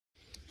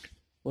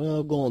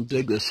Well, I'm going to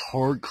dig this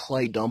hard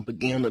clay dump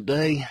again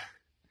today.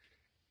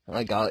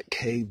 I got it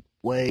caved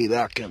way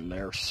back in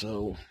there,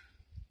 so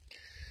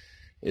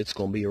it's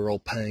going to be a real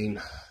pain.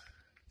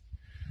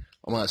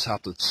 I might just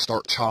have to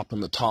start chopping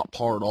the top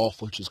part off,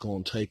 which is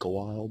going to take a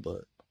while,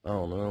 but I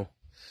don't know.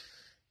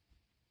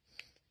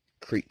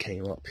 Creek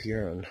came up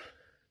here and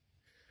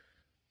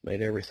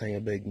made everything a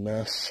big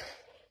mess.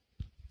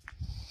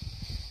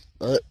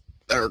 But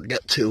better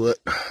get to it.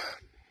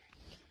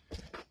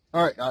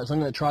 Alright guys, I'm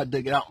going to try to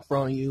dig it out in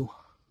front of you.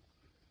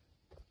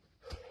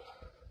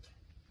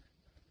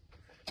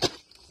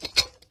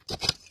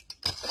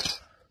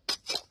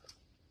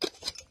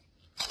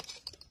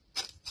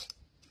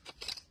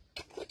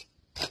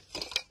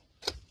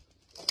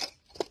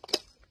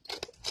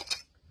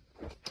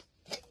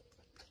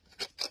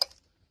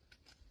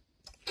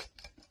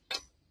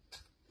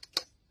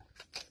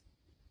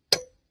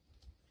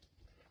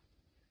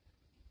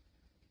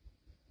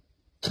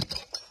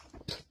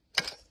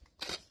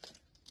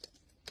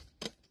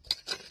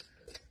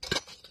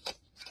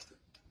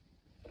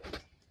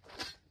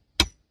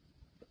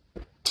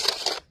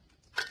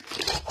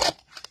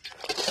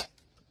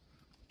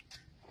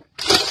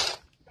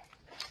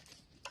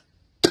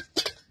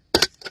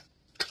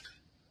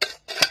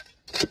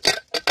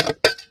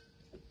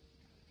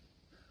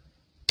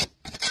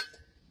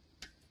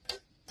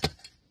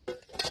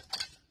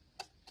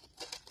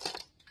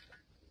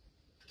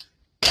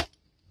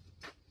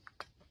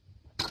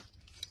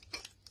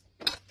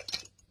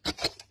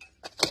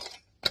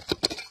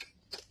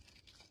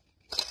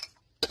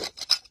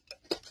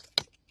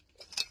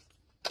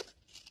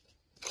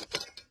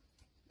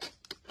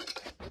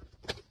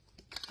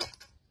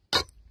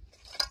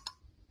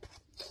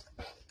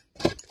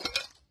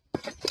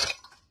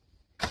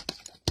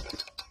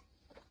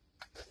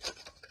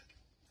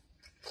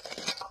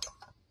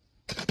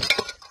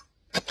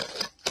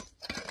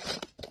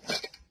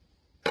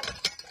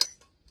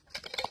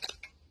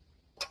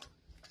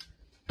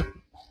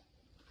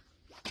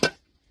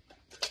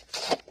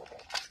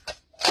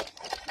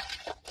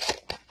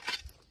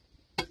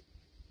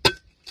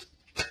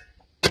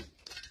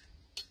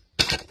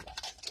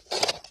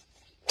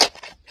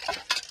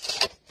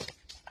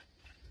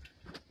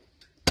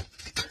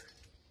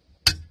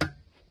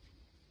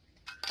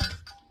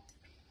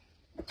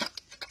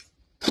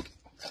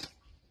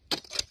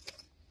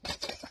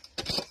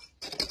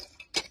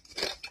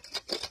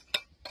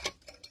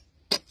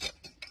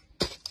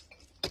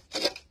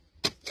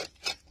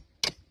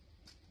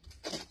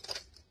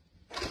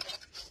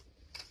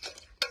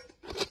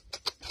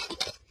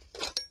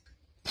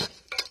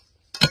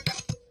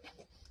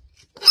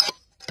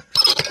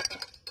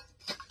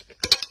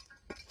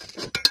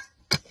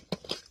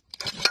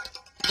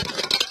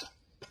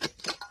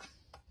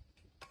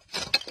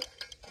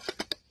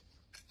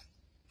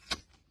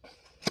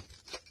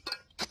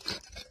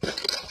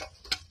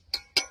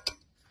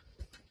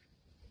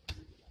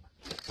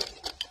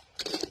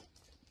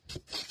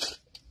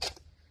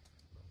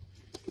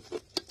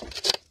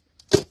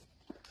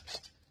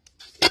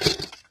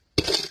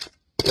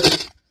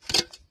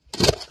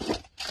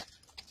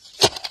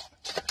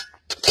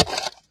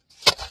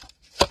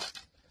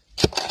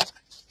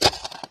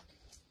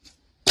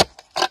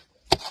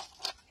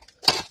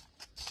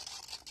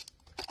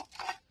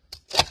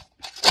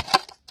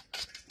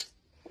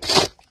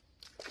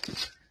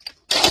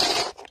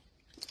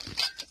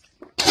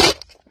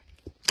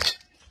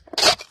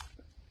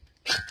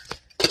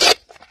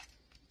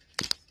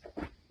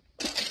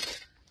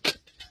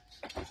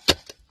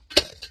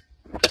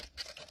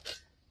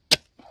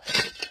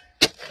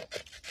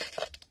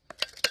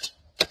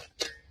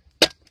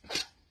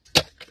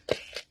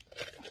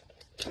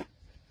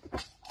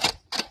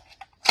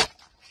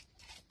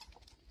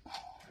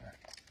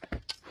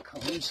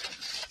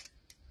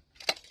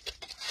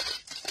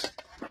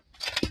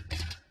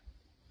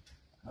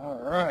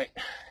 Alright.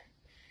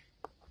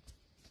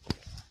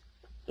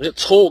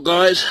 It's whole,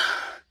 guys.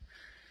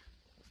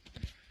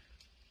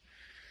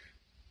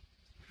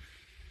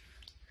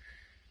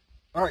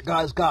 Alright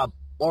guys, got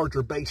a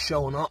larger base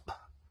showing up.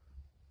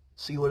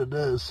 See what it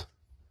is.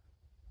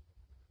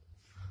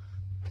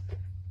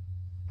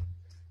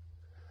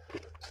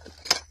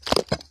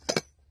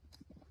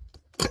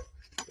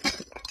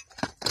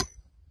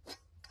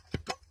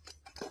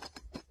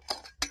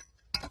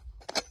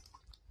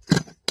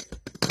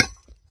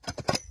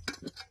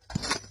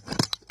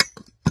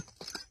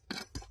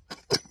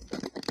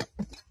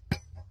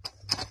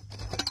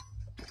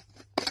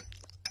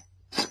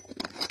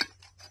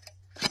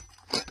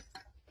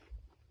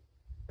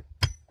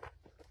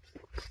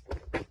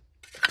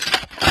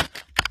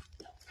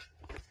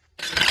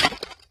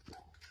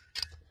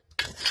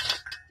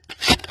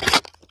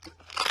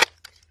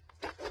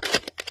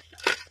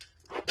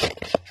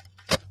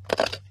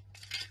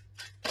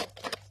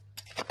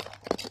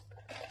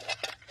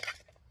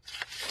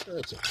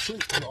 It's a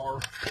fruit jar.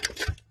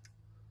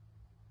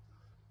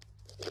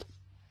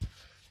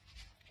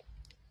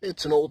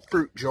 It's an old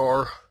fruit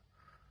jar.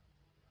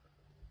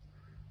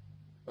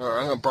 Alright,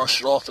 I'm going to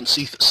brush it off and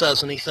see if it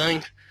says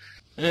anything.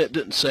 And it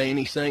didn't say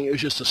anything. It was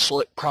just a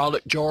slick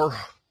product jar.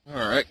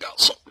 Alright, got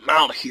something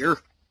out of here.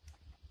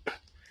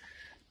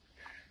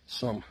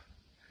 Some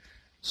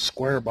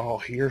square ball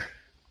here.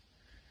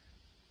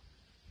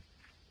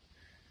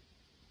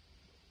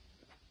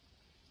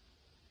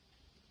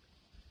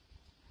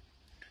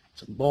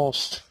 It's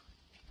embossed.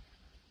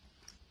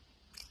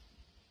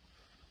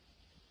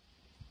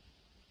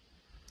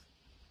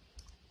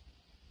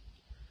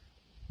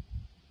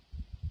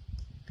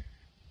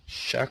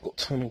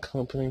 Shackleton and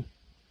Company.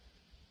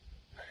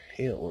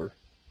 Hailer.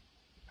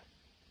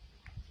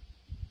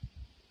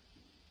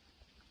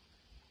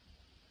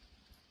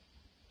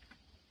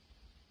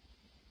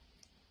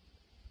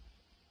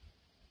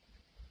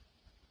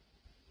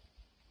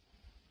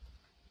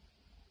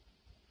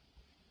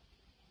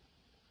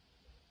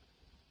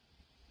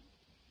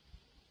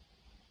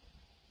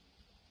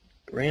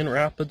 Grand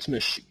Rapids,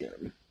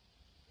 Michigan.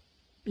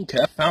 Okay,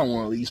 I found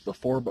one of these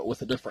before, but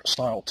with a different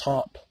style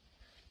top.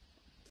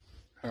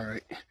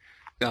 Alright,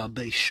 got a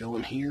base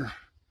showing here.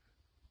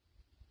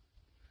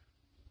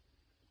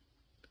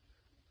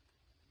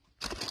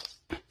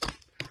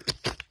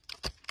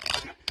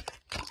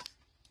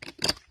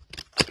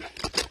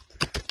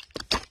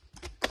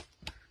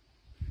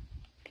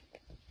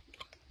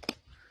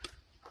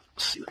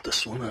 Let's see what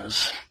this one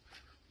is.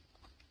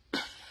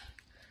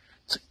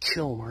 It's a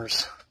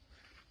Kilmer's.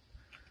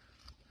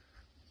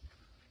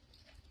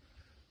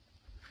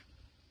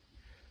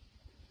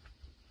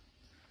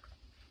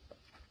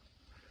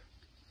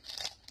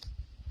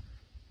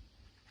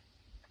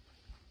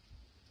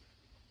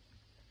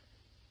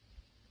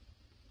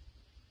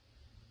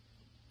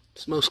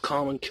 It's the most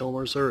common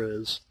Kilmer's there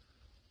is.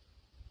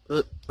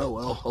 But, oh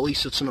well, at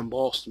least it's an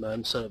embossed mat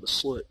instead of a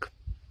slick.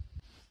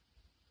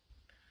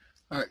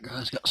 Alright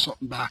guys, got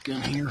something back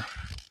in here.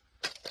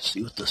 Let's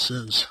see what this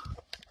is.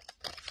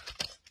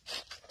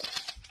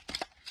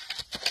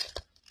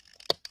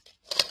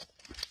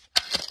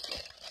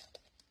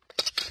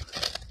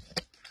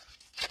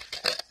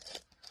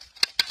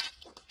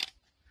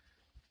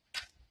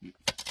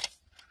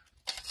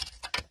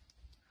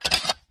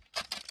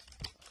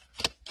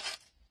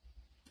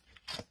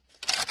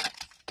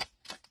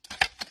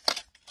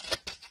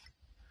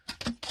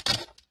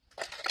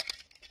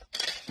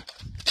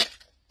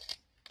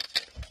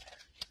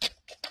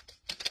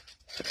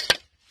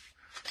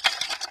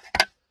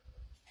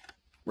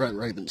 Red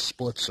Raven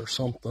splits or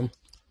something.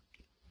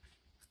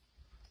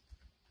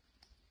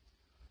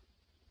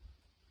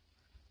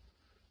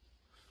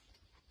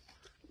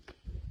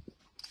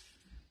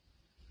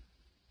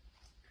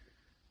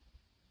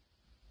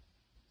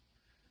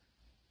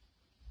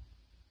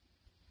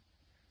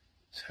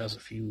 This has a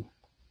few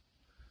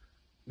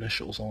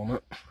initials on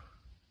it.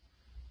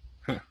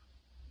 Huh.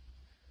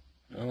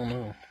 I don't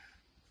know.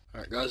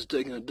 Alright guys,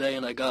 digging a day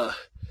and I got a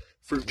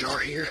fruit jar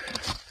here.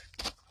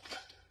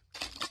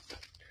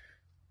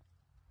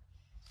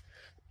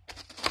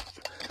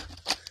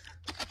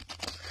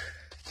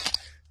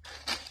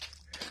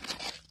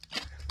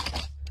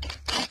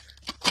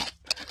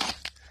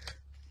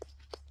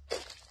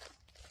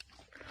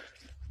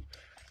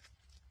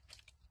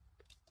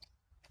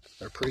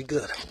 They're pretty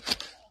good.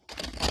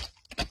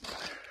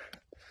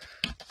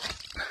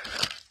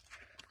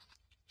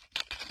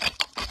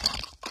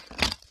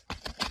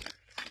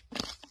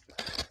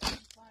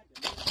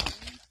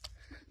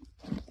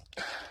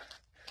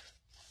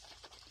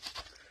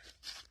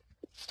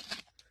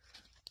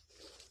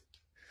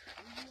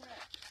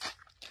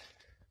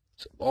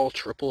 It's all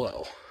triple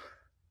L.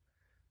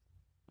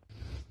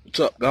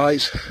 What's up,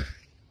 guys?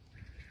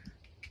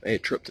 Made a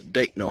trip to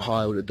Dayton,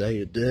 Ohio today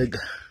to dig.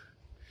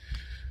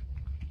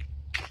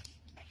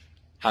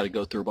 Had to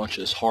go through a bunch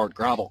of this hard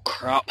gravel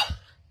crap,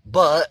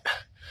 but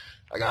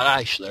I got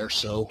ice there,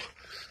 so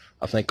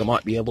I think I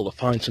might be able to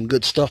find some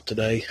good stuff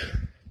today.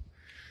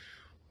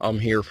 I'm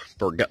here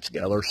for a get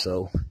together,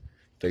 so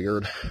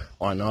figured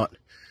why not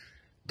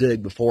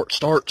dig before it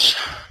starts.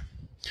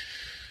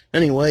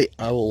 Anyway,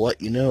 I will let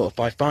you know if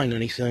I find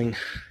anything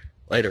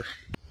later.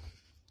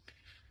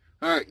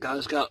 Alright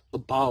guys, got a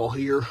bottle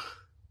here.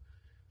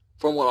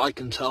 From what I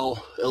can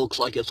tell, it looks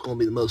like it's going to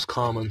be the most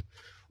common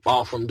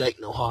bottle from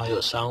Dayton, Ohio,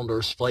 a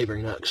Sounders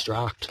flavoring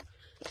extract.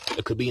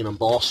 It could be an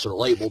embossed or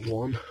labeled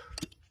one.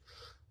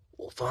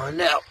 We'll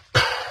find out.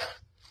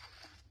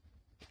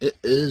 It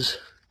is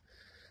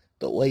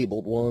the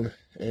labeled one,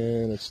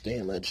 and it's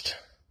damaged.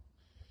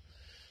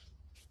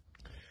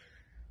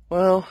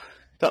 Well,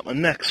 got my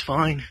neck's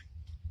fine.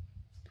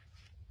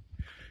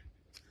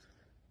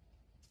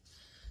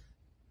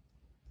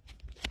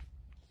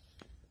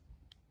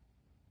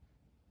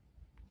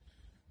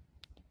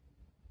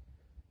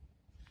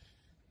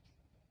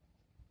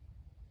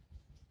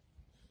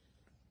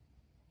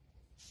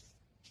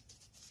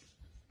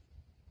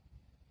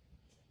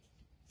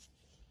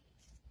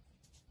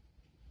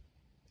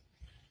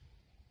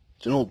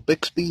 It's an old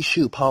Bixby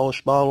shoe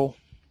polish bottle.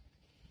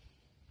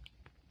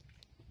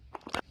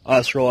 I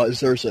just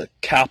realized there's a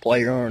cap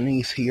layer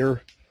underneath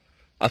here.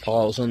 I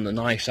thought it was in the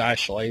nice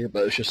ash layer,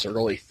 but it's just a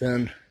really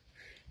thin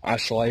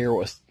ash layer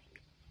with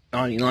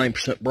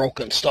 99%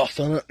 broken stuff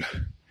in it.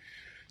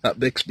 That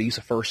Bixby's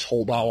the first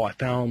whole bottle I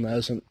found that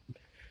isn't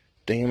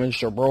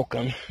damaged or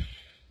broken.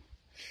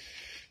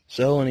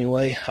 So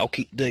anyway, I'll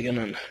keep digging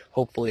and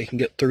hopefully I can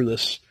get through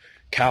this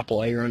cap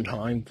layer in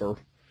time for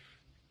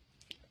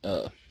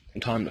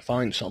in time to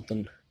find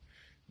something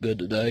good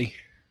today.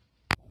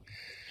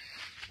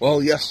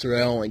 Well,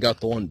 yesterday I only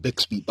got the one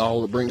Bixby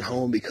bottle to bring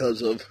home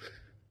because of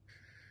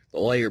the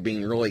layer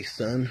being really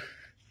thin.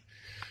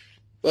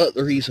 But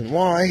the reason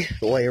why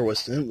the layer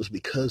was thin was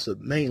because the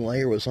main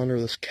layer was under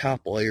this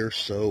cap layer,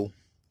 so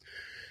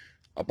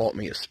I bought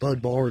me a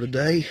spud bar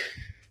today,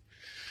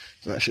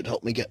 and that should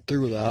help me get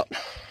through that.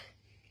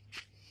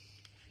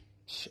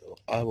 So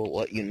I will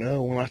let you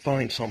know when I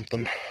find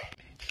something.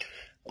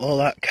 Well,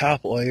 that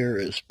cap layer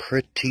is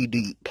pretty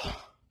deep.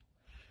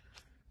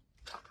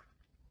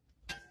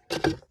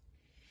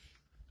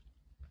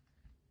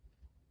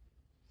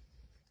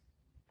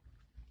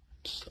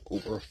 It's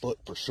over a foot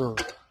for sure.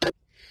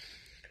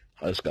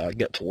 I just gotta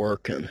get to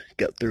work and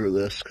get through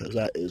this because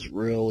that is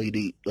really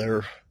deep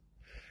there.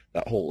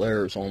 That hole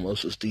there is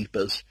almost as deep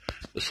as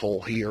this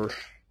hole here,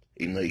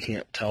 even though you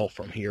can't tell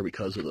from here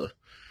because of the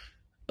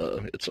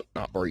it's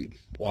not very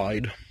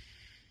wide.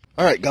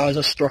 Alright guys,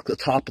 I struck the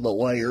top of the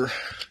layer.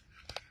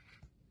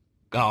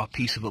 Got a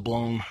piece of a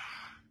blown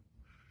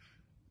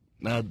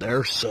med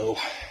there, so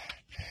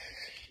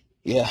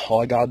yeah,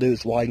 all I gotta do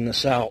is widen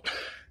this out.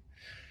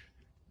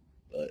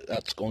 But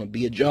that's gonna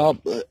be a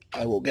job, but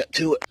I will get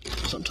to it.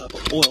 Some type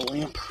of oil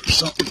lamp or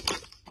something.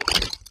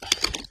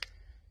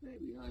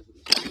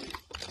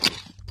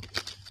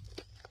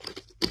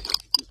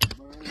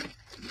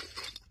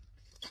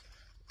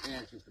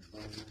 Yeah, it's just a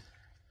burner.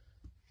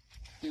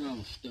 You're on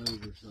the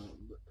stove or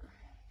something, but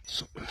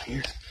Something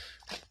here.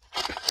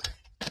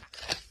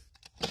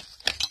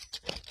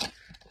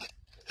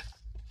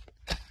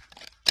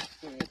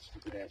 yeah, it's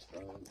the gas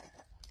burner.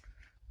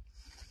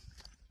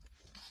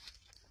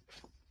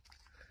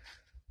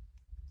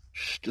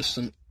 Just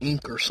some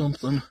ink or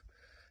something.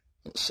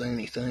 Don't say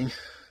anything.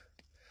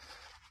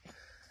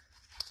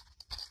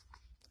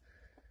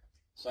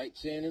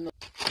 Sightseeing in the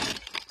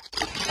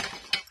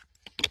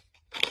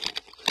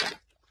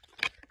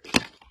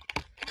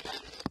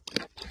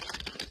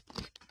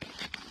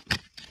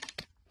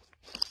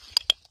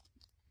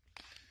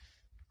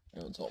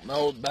It's all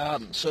mellowed bad,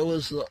 and so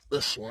is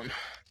this one.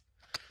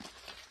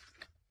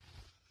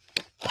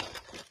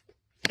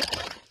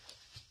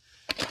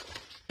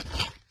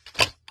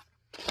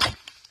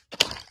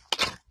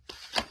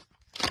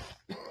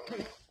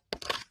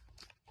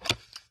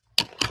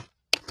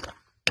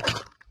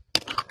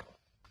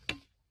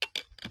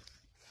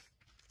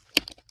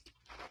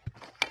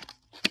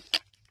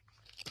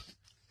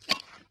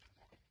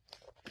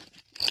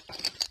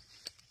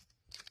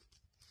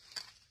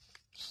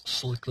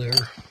 Slick there.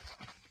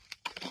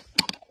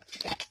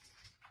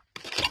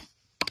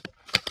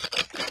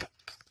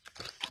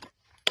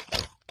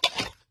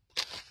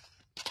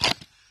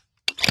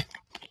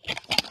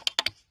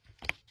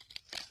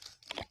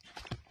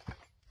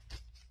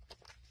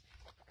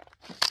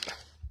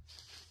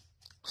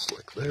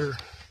 Slick there.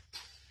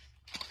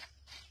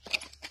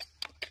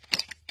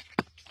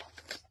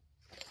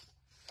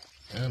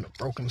 And a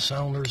broken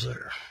sounder's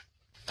there.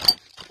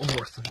 One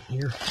more thing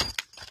here.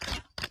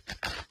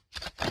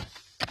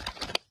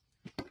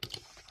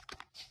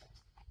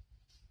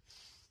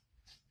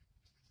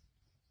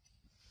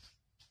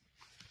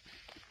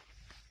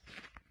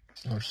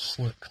 There's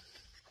slick.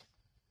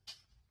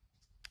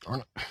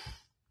 Darn it.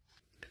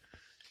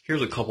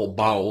 Here's a couple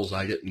bottles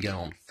I didn't get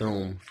on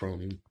film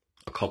from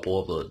a couple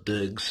of the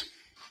digs.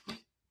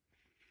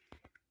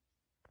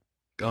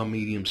 Got a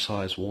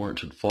medium-sized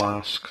warranted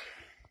flask.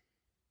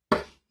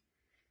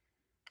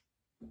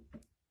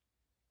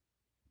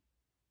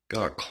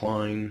 Got a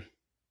Klein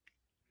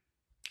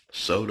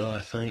soda, I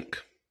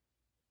think.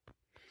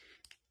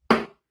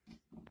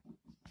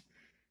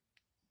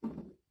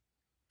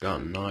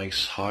 Got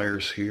nice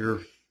hires here.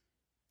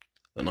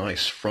 A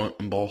nice front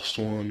embossed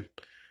one.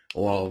 A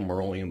lot of them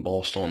are only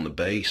embossed on the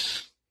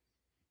base.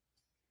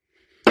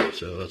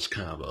 So that's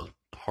kind of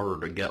a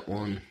harder to get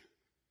one.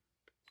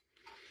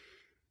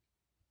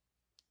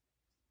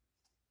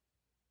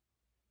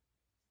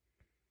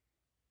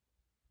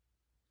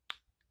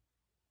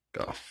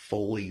 Got a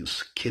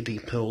Foley's Kitty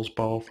Pills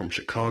bottle from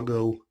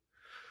Chicago.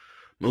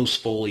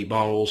 Most Foley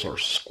bottles are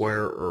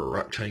square or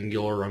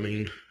rectangular, I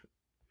mean.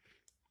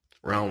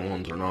 Round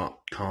ones are not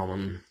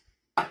common.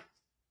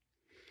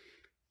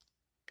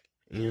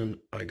 And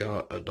I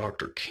got a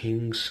Dr.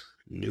 King's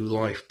New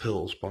Life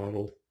Pills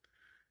bottle.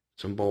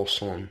 It's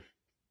embossed on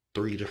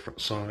 3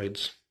 different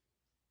sides.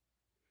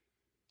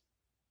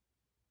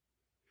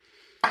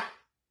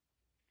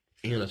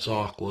 And it's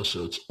aqua,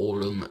 so it's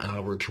older than the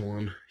average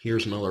one.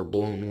 Here's another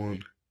blown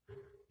one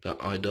that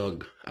I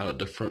dug at a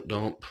different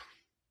dump.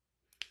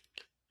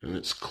 And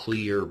it's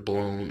clear,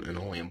 blown, and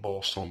only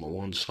embossed on the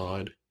one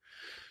side.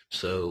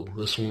 So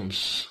this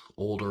one's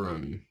older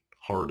and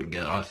hard to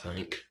get, I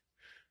think.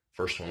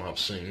 First one I've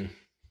seen.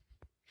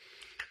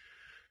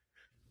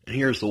 And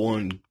here's the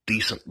one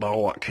decent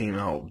bottle that came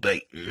out of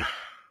Dayton.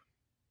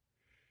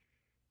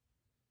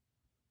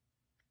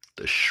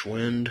 The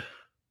Schwind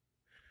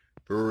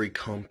Brewery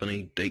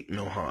Company, Dayton,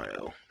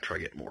 Ohio. Try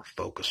to get more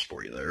focus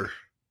for you there.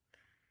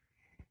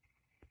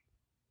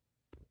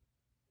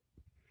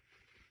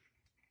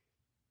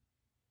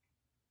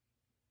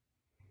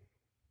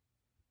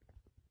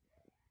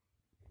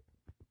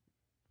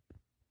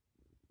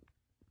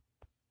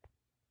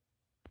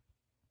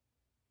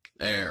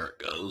 There it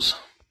goes.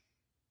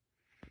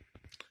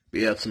 But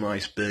yeah, it's a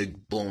nice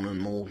big blown in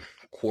mold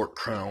quart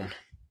crown.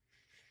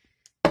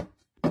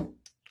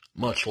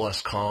 Much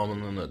less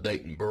common than the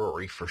Dayton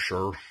Brewery for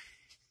sure.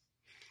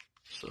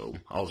 So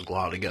I was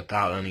glad to get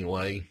that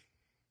anyway.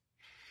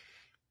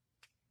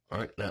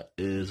 Alright, that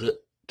is it.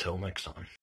 Till next time.